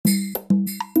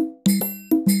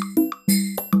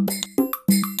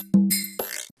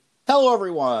Hello,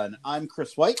 everyone. I'm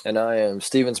Chris White, And I am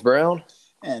Stevens Brown.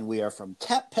 and we are from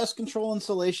TAP Pest Control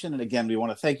Installation. And again, we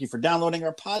want to thank you for downloading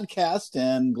our podcast,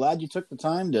 and glad you took the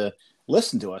time to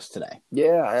listen to us today.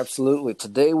 Yeah, absolutely.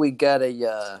 Today we've got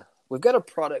a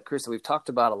product, Chris, that we've talked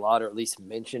about a lot, or at least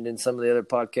mentioned in some of the other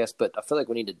podcasts. But I feel like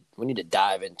we need to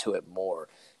dive into it more.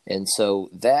 And so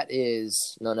that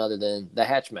is none other than the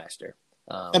Hatchmaster.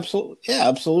 Absolutely, yeah,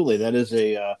 absolutely.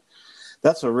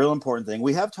 That's a real important thing.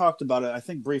 We have talked about it, I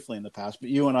think, briefly in the past,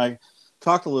 but you and I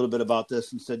talked a little bit about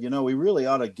this and said, we really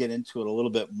ought to get into it a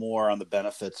little bit more on the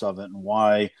benefits of it and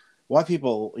why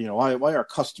people, why our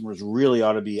customers really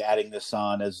ought to be adding this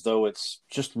on as though it's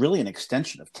just really an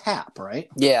extension of TAP, right?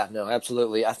 Yeah, no,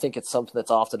 absolutely. I think it's something that's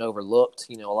often overlooked.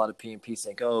 A lot of PMPs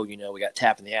think, we got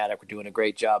TAP in the attic, we're doing a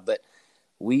great job, but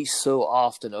we so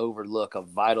often overlook a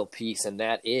vital piece, and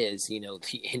that is,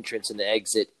 the entrance and the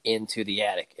exit into the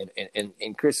attic.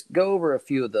 And Chris, go over a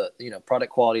few of the,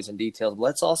 product qualities and details. But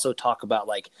let's also talk about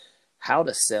how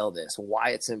to sell this, why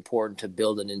it's important to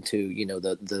build it into,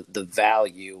 the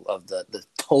value of the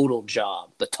total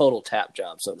job, the total TAP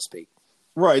job, so to speak.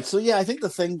 Right. So yeah, I think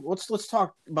let's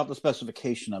talk about the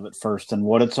specification of it first and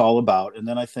what it's all about, and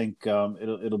then I think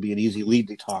it'll be an easy lead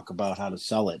to talk about how to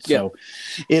sell it. Yeah. So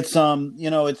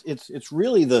it's it's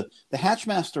really the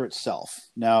Hatchmaster itself.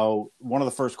 Now, one of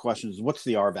the first questions is what's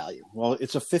the R value? Well,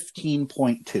 it's a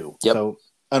 15.2. Yep. So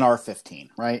an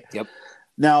R15, right? Yep.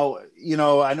 Now,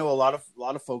 I know a lot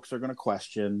of folks are going to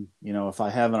question, if I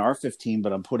have an R15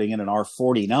 but I'm putting in an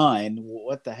R49,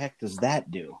 what the heck does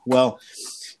that do? Well,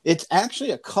 it's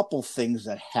actually a couple things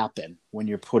that happen when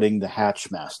you're putting the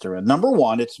Hatchmaster in. Number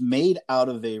one, it's made out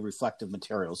of a reflective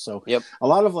material. So a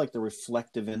lot of the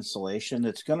reflective insulation,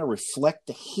 it's going to reflect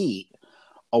the heat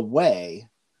away,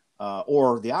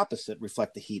 or the opposite,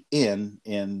 reflect the heat in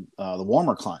the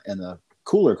warmer climate and the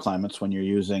cooler climates when you're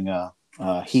using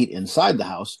heat inside the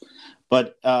house.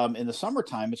 But in the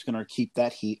summertime, it's going to keep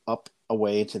that heat up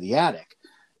away to the attic.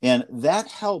 And that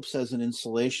helps as an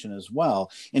insulation as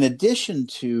well, in addition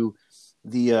to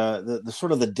the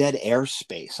sort of the dead air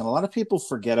space. And a lot of people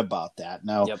forget about that.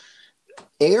 Now,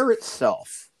 air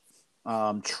itself,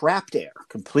 trapped air,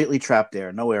 completely trapped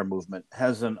air, no air movement,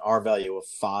 has an R value of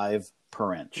 5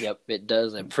 per inch. Yep, it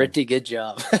does a pretty good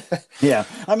job. Yeah.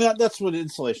 I mean, that's what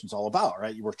insulation's all about,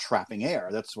 right? We're trapping air.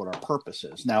 That's what our purpose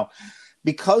is. Now,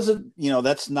 because of,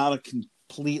 that's not a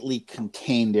completely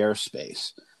contained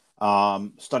airspace.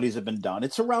 Studies have been done.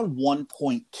 It's around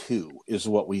 1.2 is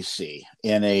what we see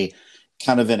in a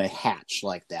kind of in a hatch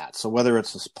like that. So whether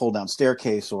it's a pull down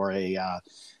staircase or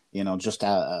just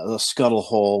a scuttle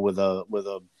hole with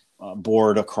a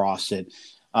board across it,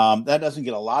 that doesn't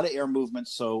get a lot of air movement.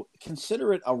 So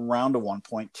consider it around a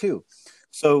 1.2.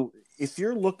 So if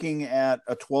you're looking at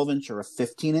a 12-inch or a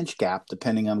 15-inch gap,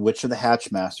 depending on which of the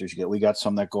Hatchmasters you get, we got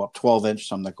some that go up 12-inch,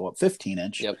 some that go up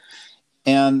 15-inch. Yep.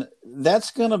 And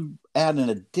that's going to add an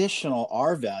additional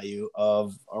R value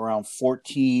of around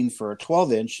 14 for a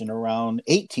 12-inch and around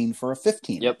 18 for a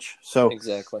 15-inch. Yep. So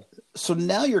exactly. So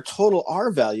now your total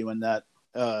R value in that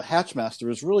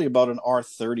Hatchmaster is really about an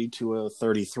R30 to a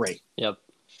 33. Yep.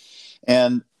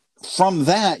 And from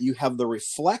that, you have the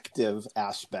reflective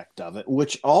aspect of it,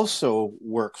 which also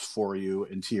works for you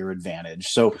and to your advantage.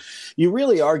 So you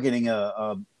really are getting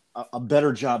a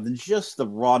better job than just the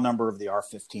raw number of the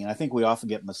R15. I think we often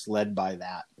get misled by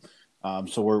that.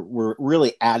 So we're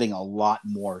really adding a lot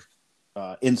more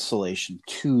insulation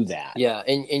to that. Yeah,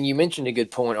 and you mentioned a good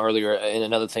point earlier, and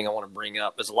another thing I want to bring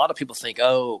up is a lot of people think,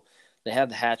 they have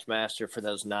the Hatchmaster for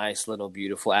those nice little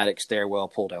beautiful attic stairwell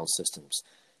pull-down systems.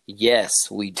 Yes,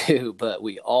 we do, but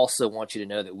we also want you to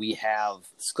know that we have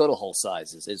scuttle hole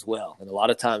sizes as well, and a lot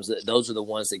of times those are the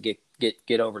ones that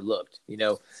get overlooked.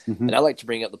 And I like to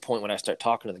bring up the point when I start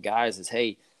talking to the guys is,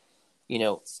 hey,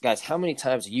 guys, how many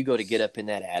times do you go to get up in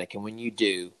that attic, and when you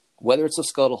do, whether it's a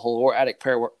scuttle hole or attic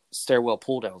stairwell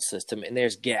pull-down system, and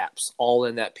there's gaps all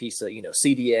in that piece of,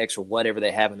 CDX or whatever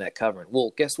they have in that covering.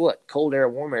 Well, guess what? Cold air,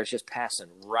 warm air is just passing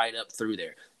right up through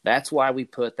there. That's why we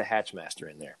put the Hatchmaster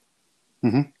in there.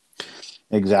 Mm-hmm.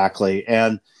 Exactly.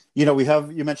 And, you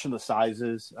mentioned the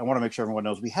sizes. I want to make sure everyone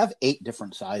knows we have 8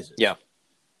 different sizes. Yeah.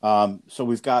 So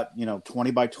we've got,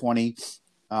 20 by 20,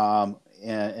 and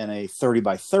a 30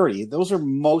 by 30. Those are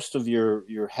most of your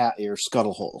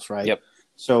scuttle holes, right? Yep.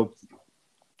 So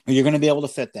you're going to be able to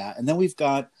fit that. And then we've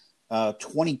got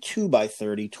 22 by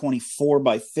 30, 24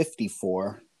 by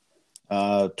 54,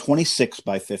 26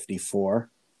 by 54,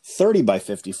 30 by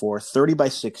 54, 30 by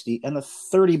 60, and a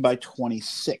 30 by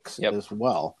 26 as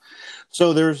well.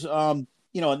 So there's a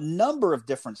number of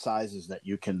different sizes that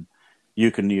you can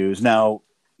use. Now,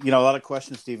 a lot of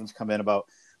questions, Stevens, come in about,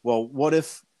 well, what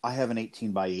if I have an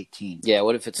 18 by 18. Yeah.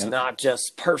 What if it's not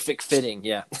just perfect fitting?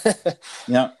 Yeah.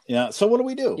 Yeah. So what do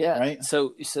we do? Yeah. Right.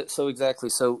 So exactly.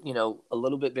 So, a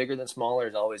little bit bigger than smaller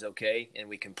is always okay. And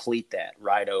we complete that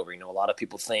right over. A lot of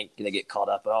people think they get caught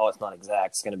up, oh, it's not exact,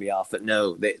 it's going to be off. But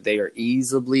no, they are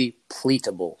easily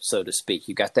pleatable, so to speak.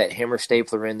 You got that hammer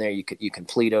stapler in there. You can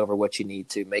pleat over what you need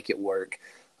to make it work.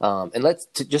 And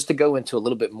just to go into a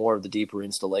little bit more of the deeper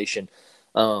installation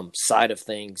side of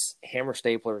things, hammer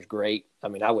stapler is great. I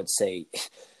mean, I would say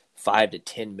 5 to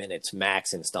 10 minutes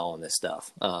max installing this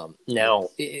stuff. Now,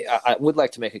 I would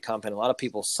like to make a comment. A lot of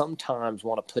people sometimes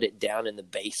want to put it down in the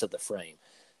base of the frame.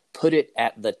 Put it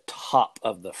at the top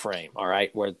of the frame, all right,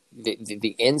 where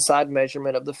the inside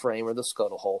measurement of the frame or the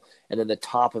scuttle hole, and then the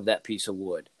top of that piece of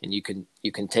wood. And you can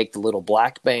take the little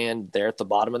black band there at the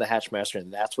bottom of the Hatchmaster,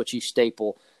 and that's what you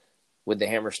staple with the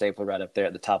hammer stapler right up there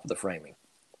at the top of the framing.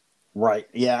 Right.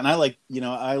 Yeah, and I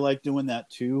like doing that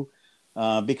too,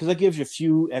 because it gives you a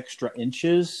few extra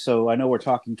inches. So I know we're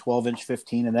talking 12-inch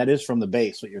 15, and that is from the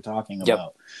base what you're talking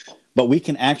about. Yep. But we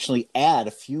can actually add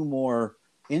a few more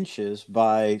inches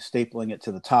by stapling it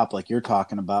to the top, like you're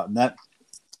talking about, and that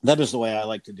is the way I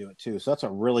like to do it too. So that's a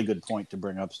really good point to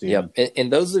bring up, Stephen. Yeah,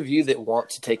 and those of you that want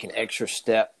to take an extra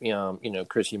step,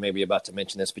 Chris, you may be about to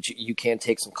mention this, but you can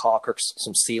take some caulk or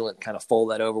some sealant, kind of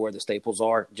fold that over where the staples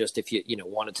are, just if you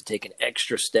wanted to take an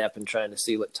extra step in trying to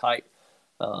seal it tight.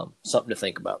 Something to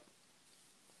think about.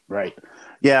 Right.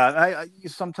 Yeah. I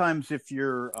sometimes if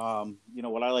you're,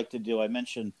 what I like to do, I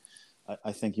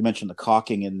think you mentioned the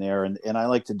caulking in there, and I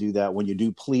like to do that when you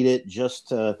do pleat it, just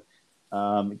to.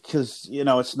 Because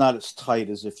it's not as tight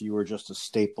as if you were just to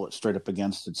staple it straight up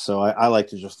against it. So I like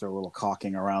to just throw a little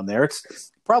caulking around there.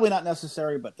 It's probably not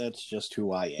necessary, but that's just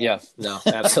who I am. Yeah, no,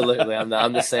 absolutely. I'm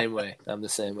the same way.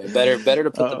 Better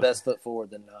to put the best foot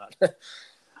forward than not.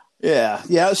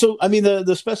 Yeah. So I mean,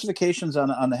 the specifications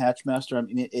on the Hatchmaster. I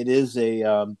mean, it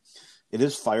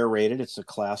is fire rated. It's a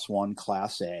Class 1,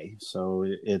 Class A, so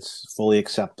it's fully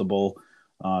acceptable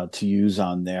to use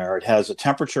on there. It has a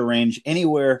temperature range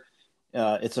anywhere.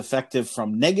 It's effective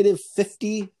from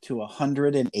 -50 to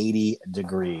 180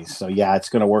 degrees. So yeah, it's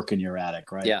going to work in your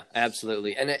attic, right? Yeah,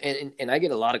 absolutely. And I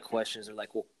get a lot of questions. They're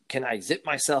like, well, can I zip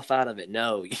myself out of it?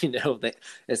 No, that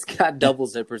it's got double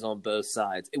zippers on both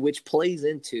sides, which plays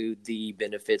into the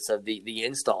benefits of the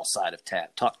install side of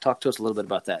TAP. Talk to us a little bit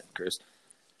about that, Chris.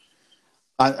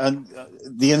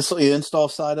 The install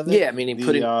side of it. Yeah, meaning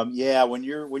when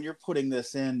you're putting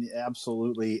this in,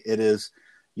 absolutely, it is.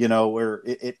 Where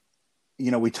it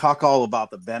we talk all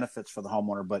about the benefits for the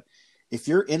homeowner, but if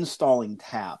you're installing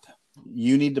TAP,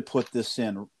 you need to put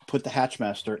the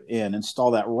Hatchmaster in, install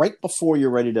that right before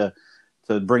you're ready to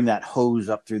bring that hose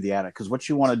up through the attic. Because what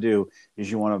you want to do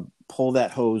is you want to pull that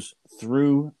hose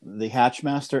through the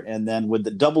Hatchmaster, and then with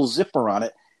the double zipper on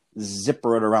it,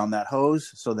 zipper it around that hose.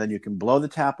 So then you can blow the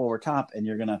tap over top, and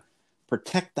you're going to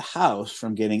protect the house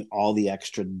from getting all the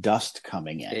extra dust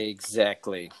coming in.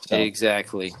 Exactly.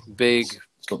 Big.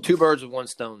 Two birds with one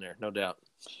stone there, no doubt.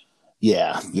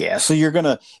 Yeah. So you're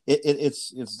gonna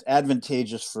it's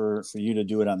advantageous for you to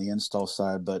do it on the install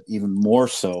side, but even more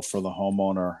so for the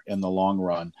homeowner in the long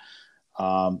run.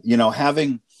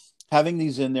 Having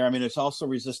these in there, I mean, it's also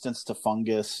resistance to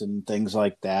fungus and things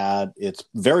like that. It's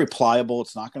very pliable.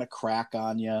 It's not going to crack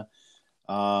on you.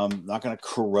 Not going to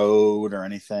corrode or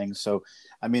anything. So,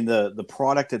 I mean, the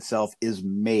product itself is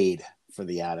made for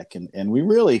the attic, and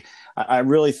I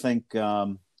really think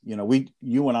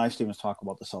you and I, Stevens, talk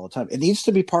about this all the time. It needs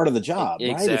to be part of the job,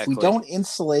 exactly. Right? If we don't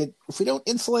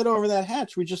insulate over that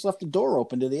hatch, we just left the door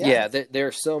open to the attic. Yeah, there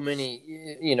are so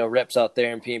many reps out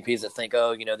there and P&Ps that think,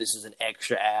 this is an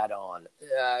extra add-on.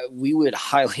 We would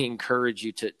highly encourage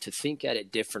you to think at it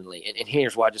differently, and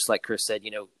here's why. Just like Chris said,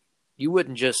 you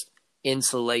wouldn't just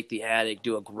insulate the attic,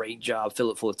 do a great job,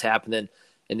 fill it full of tap, and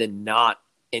then not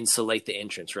insulate the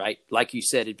entrance, right? Like you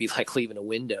said, it'd be like leaving a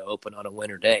window open on a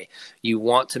winter day. You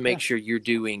want to make sure you're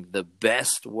doing the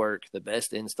best work, the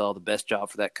best install, the best job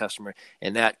for that customer,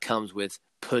 and that comes with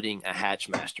putting a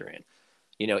Hatchmaster in.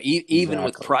 Even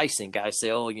with pricing, guys say,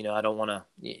 I don't want to,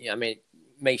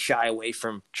 may shy away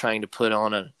from trying to put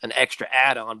on an extra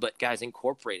add-on, but guys,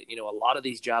 incorporate it. A lot of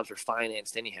these jobs are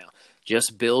financed anyhow.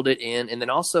 Just build it in. And then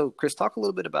also, Chris, talk a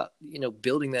little bit about,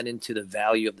 building that into the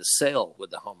value of the sale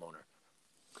with the homeowner.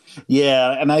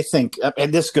 Yeah, and I think,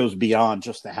 and this goes beyond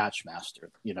just the Hatchmaster.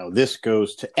 This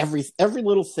goes to every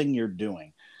little thing you're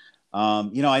doing.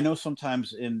 I know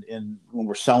sometimes in when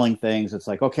we're selling things, it's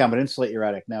like, okay, I'm going to insulate your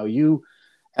attic. Now you,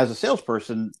 as a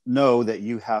salesperson, know that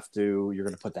you're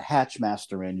going to put the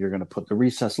Hatchmaster in, you're going to put the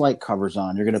recessed light covers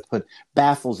on, you're going to put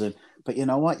baffles in. But you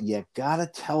know what? You got to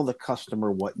tell the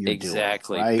customer what you're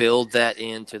Exactly. doing, right? Build that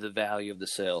into the value of the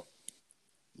sale.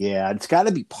 Yeah, it's got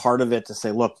to be part of it to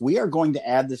say, look, we are going to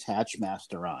add this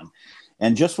Hatchmaster on.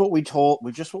 And just what we taught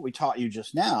you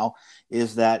just now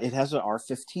is that it has an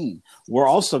R15. We're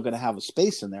also going to have a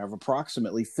space in there of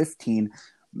approximately 15,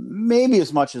 maybe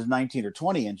as much as 19 or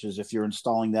 20 inches if you're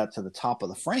installing that to the top of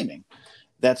the framing.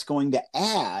 That's going to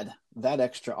add that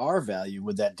extra R value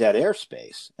with that dead air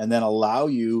space and then allow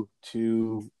you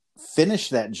to finish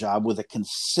that job with a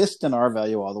consistent R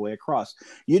value all the way across.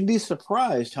 You'd be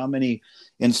surprised how many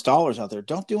installers out there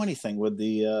don't do anything with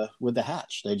the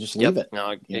hatch. They just leave it.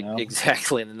 No,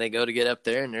 exactly. And then they go to get up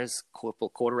there, and there's a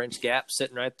quarter-inch gap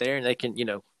sitting right there, and they can,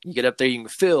 you get up there, you can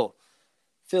feel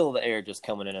the air just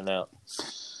coming in and out.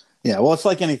 Yeah, well, it's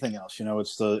like anything else.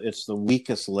 It's the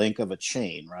weakest link of a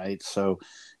chain, right? So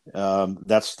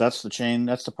that's the chain.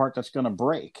 That's the part that's going to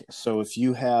break. So if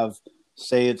you have,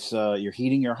 say, it's you're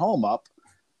heating your home up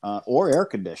or air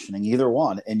conditioning, either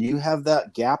one, and you have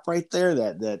that gap right there,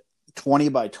 that 20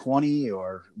 by 20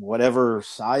 or whatever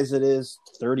size it is,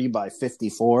 30 by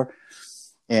 54,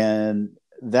 and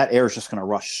that air is just going to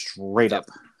rush straight up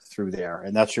through there,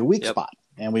 and that's your weak spot.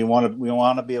 And we want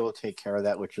to be able to take care of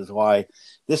that, which is why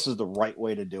this is the right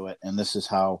way to do it, and this is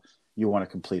how you want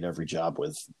to complete every job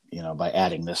with, by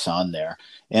adding this on there,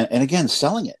 and again,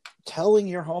 selling it, telling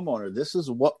your homeowner, this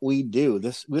is what we do.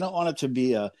 This, we don't want it to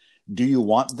be a, do you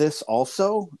want this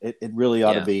also? It really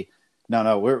ought to be,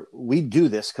 no, we do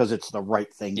this because it's the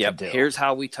right thing to do. Here's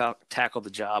how we tackle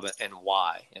the job and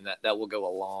why, and that will go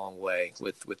a long way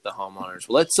with the homeowners.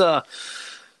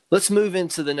 Let's move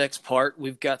into the next part.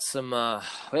 We've got some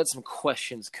we had some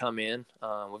questions come in.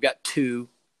 We've got two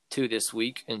this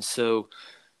week, and so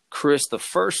Chris, the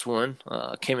first one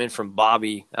came in from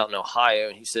Bobby out in Ohio,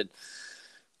 and he said,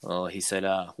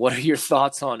 what are your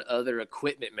thoughts on other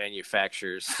equipment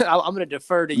manufacturers? I'm going to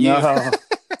defer to you. No.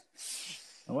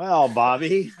 Well,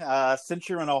 Bobby, since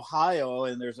you're in Ohio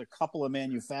and there's a couple of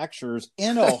manufacturers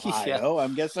in Ohio,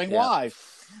 I'm guessing why.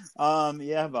 Bobby.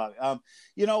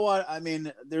 You know what? I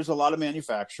mean, there's a lot of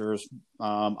manufacturers.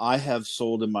 I have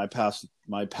sold in my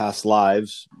past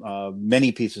lives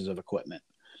many pieces of equipment.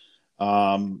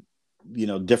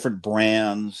 Different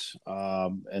brands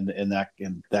and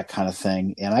that kind of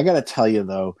thing. And I got to tell you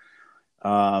though,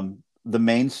 the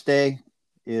mainstay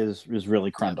is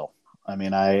really Crendel. I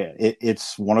mean,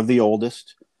 it's one of the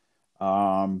oldest.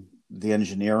 The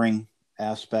engineering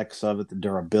aspects of it, the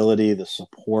durability, the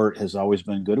support has always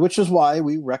been good, which is why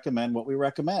we recommend what we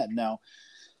recommend. Now,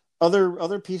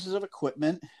 other pieces of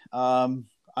equipment, I'm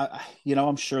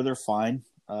sure they're fine.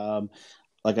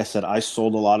 Like I said, I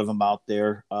sold a lot of them out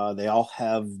there. They all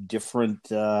have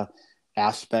different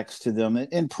aspects to them.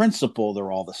 In principle,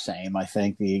 they're all the same. I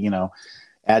think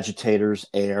agitators,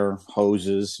 air,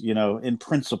 hoses, in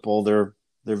principle, they're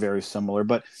very similar.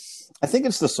 But I think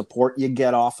it's the support you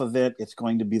get off of it. It's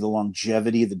going to be the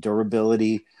longevity, the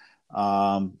durability,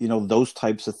 those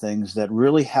types of things that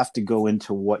really have to go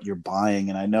into what you're buying.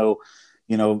 And I know,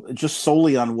 just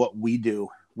solely on what we do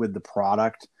with the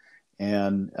product.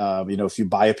 And, if you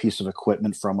buy a piece of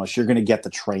equipment from us, you're going to get the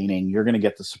training, you're going to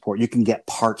get the support, you can get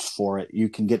parts for it, you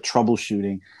can get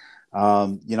troubleshooting.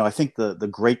 I think the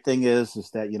great thing is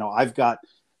that, I've got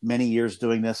many years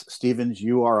doing this. Stevens,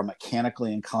 you are a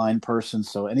mechanically inclined person.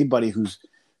 So anybody who's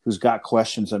got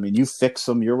questions, I mean, you fix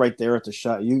them. You're right there at the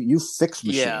shop. You fix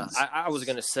machines. Yeah, I was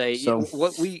going to say,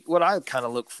 what I kind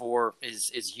of look for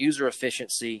is user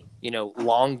efficiency,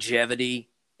 longevity,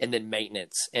 and then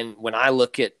maintenance. And when I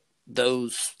look at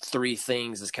those three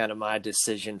things as kind of my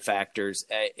decision factors,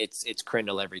 it's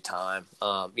Crendel every time.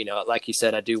 Like you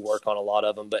said, I do work on a lot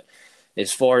of them, but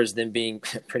as far as them being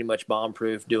pretty much bomb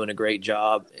proof, doing a great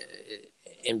job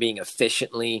and being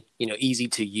efficiently, easy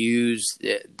to use,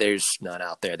 there's none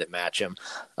out there that match them.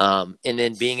 And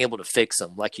then being able to fix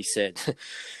them, like you said,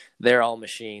 they're all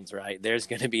machines, right? There's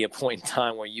going to be a point in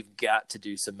time where you've got to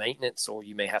do some maintenance, or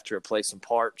you may have to replace some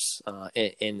parts,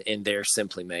 and they're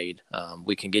simply made.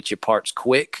 We can get you parts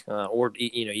quick, or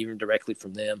even directly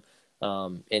from them.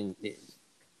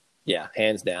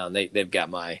 Hands down, they've got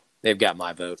my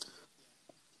vote.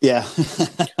 Yeah,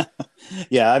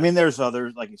 yeah. I mean, there's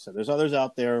others, like you said, there's others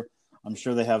out there. I'm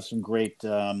sure they have some great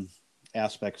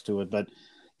aspects to it, but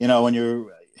when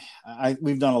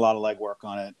we've done a lot of legwork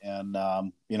on it, and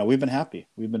we've been happy.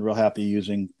 We've been real happy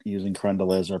using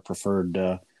Crendel as our preferred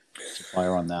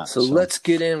supplier on that. So let's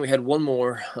get in. We had one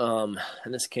more, and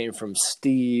this came from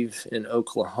Steve in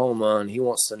Oklahoma, and he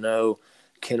wants to know: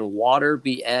 can water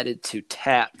be added to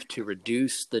tap to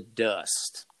reduce the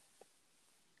dust?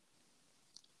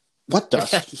 What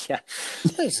dust? Yeah,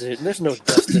 there's no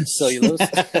dust in cellulose.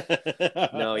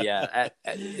 No, yeah,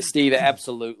 Steve,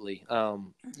 absolutely.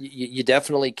 You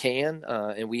definitely can,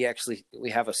 and we have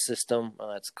a system.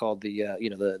 It's called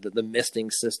the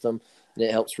misting system, and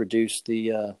it helps reduce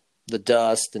the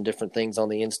dust and different things on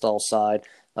the install side.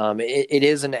 It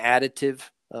is an additive,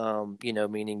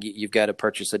 meaning you've got to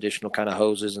purchase additional kind of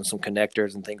hoses and some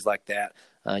connectors and things like that.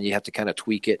 And you have to kind of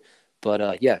tweak it.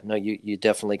 But you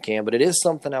definitely can. But it is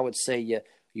something I would say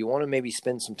you want to maybe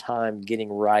spend some time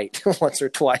getting right once or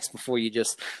twice before you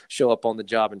just show up on the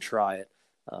job and try it.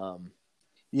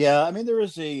 Yeah, I mean, there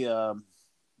is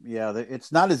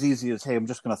it's not as easy as, hey, I'm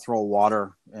just going to throw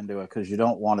water into it, because you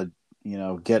don't want to,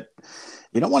 get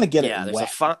it wet. There's a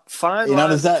fine line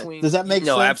does that make sense?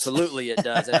 No, absolutely it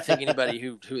does. And I think anybody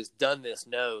who has done this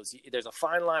knows there's a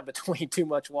fine line between too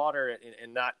much water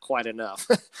and not quite enough.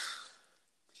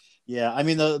 Yeah, I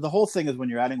mean, the whole thing is when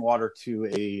you're adding water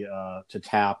to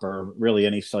tap or really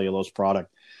any cellulose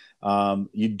product,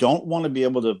 you don't want to be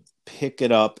able to pick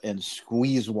it up and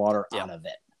squeeze water out of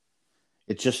it.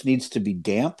 It just needs to be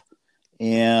damp,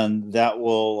 and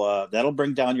that'll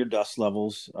bring down your dust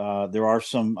levels. There are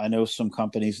I know some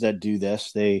companies that do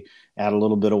this. They add a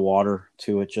little bit of water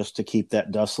to it just to keep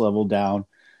that dust level down.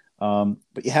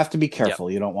 But you have to be careful.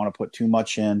 You don't want to put too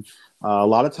much in. A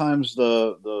lot of times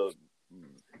the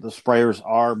sprayers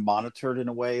are monitored in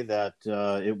a way that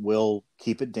it will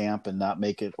keep it damp and not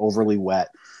make it overly wet.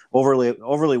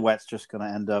 Overly wet's just going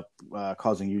to end up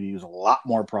causing you to use a lot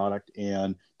more product,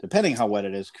 and depending how wet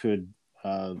it is, could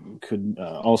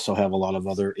also have a lot of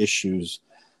other issues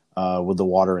with the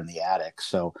water in the attic.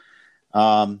 So,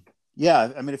 I mean,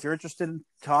 if you're interested,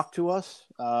 talk to us,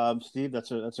 Steve.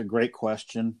 That's a great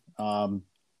question, and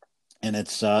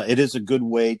it is a good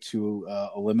way to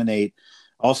eliminate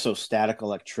also static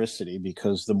electricity,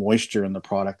 because the moisture in the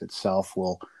product itself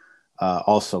will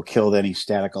also kill any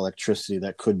static electricity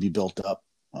that could be built up,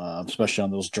 especially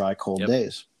on those dry, cold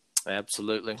days.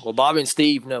 Absolutely. Well, Bobby and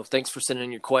Steve, thanks for sending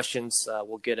in your questions.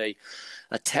 We'll get a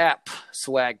TAP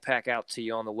swag pack out to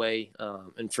you on the way.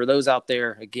 And for those out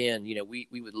there, again, we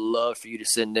would love for you to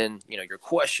send in, your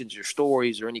questions, your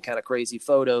stories, or any kind of crazy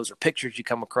photos or pictures you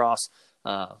come across.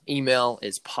 Email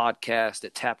is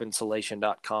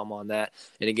podcast@tapinsulation.com on that.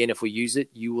 And again, if we use it,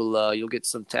 you'll get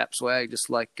some TAP swag just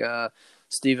like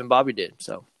Steve and Bobby did.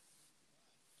 So,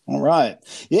 all right,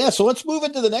 yeah. So let's move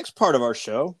into the next part of our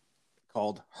show,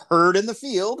 called Herd in the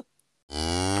Field.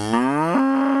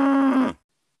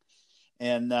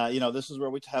 And this is where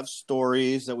we have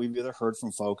stories that we've either heard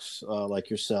from folks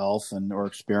like yourself or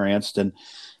experienced. And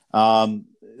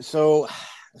so,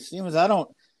 Stevens, I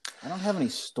don't have any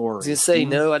stories. I was gonna say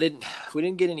no. We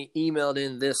didn't get any emailed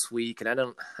in this week, and I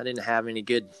didn't have any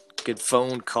good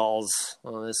phone calls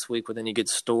this week with any good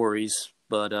stories.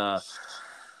 But you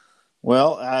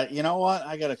know what?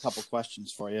 I got a couple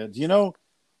questions for you. Do you know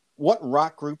what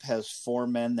rock group has 4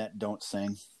 men that don't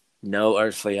sing? No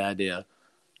earthly idea.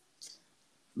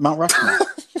 Mount Rushmore.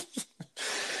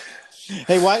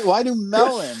 Hey, why do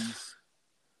melons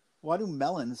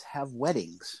have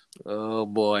weddings? Oh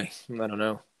boy, I don't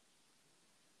know.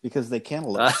 Because they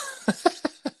cantaloupe.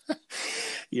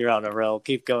 You're on a roll.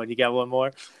 Keep going. You got one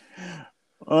more?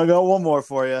 I got one more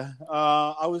for you.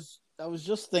 I was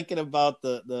just thinking about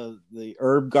the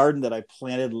herb garden that I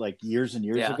planted like years and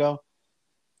years ago.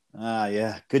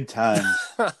 Yeah, good times.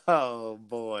 Oh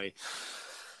boy,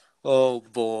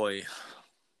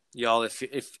 y'all! If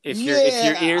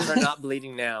your ears are not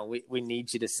bleeding now, we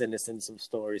need you to send us in some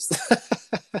stories.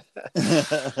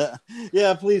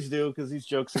 Yeah, please do, because these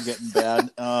jokes are getting bad,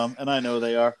 and I know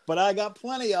they are, but I got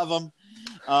plenty of them.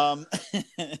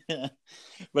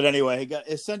 But anyway,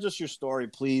 send us your story,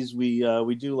 please. We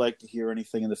do like to hear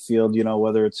anything in the field,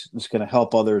 whether it's just going to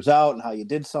help others out and how you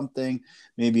did something,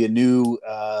 maybe a new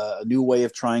way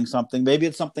of trying something, maybe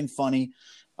it's something funny.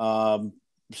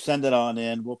 Send it on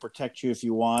in. We'll protect you if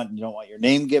you want. You don't want your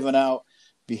name given out,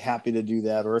 be happy to do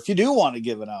that. Or if you do want to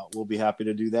give it out, we'll be happy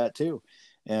to do that too.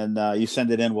 And you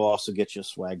send it in, we'll also get you a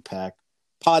swag pack.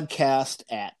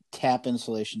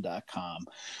 Podcast@tapinsulation.com.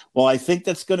 Well, I think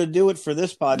that's going to do it for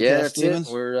this podcast. Yeah, that's Stevens.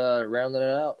 It. We're rounding it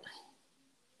out.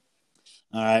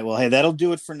 All right. Well, hey, that'll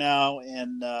do it for now.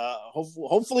 And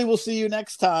hopefully we'll see you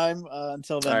next time.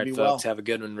 Until then, all right, be folks, well. Have a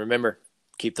good one. Remember,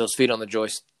 keep those feet on the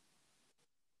joist.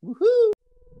 Woohoo!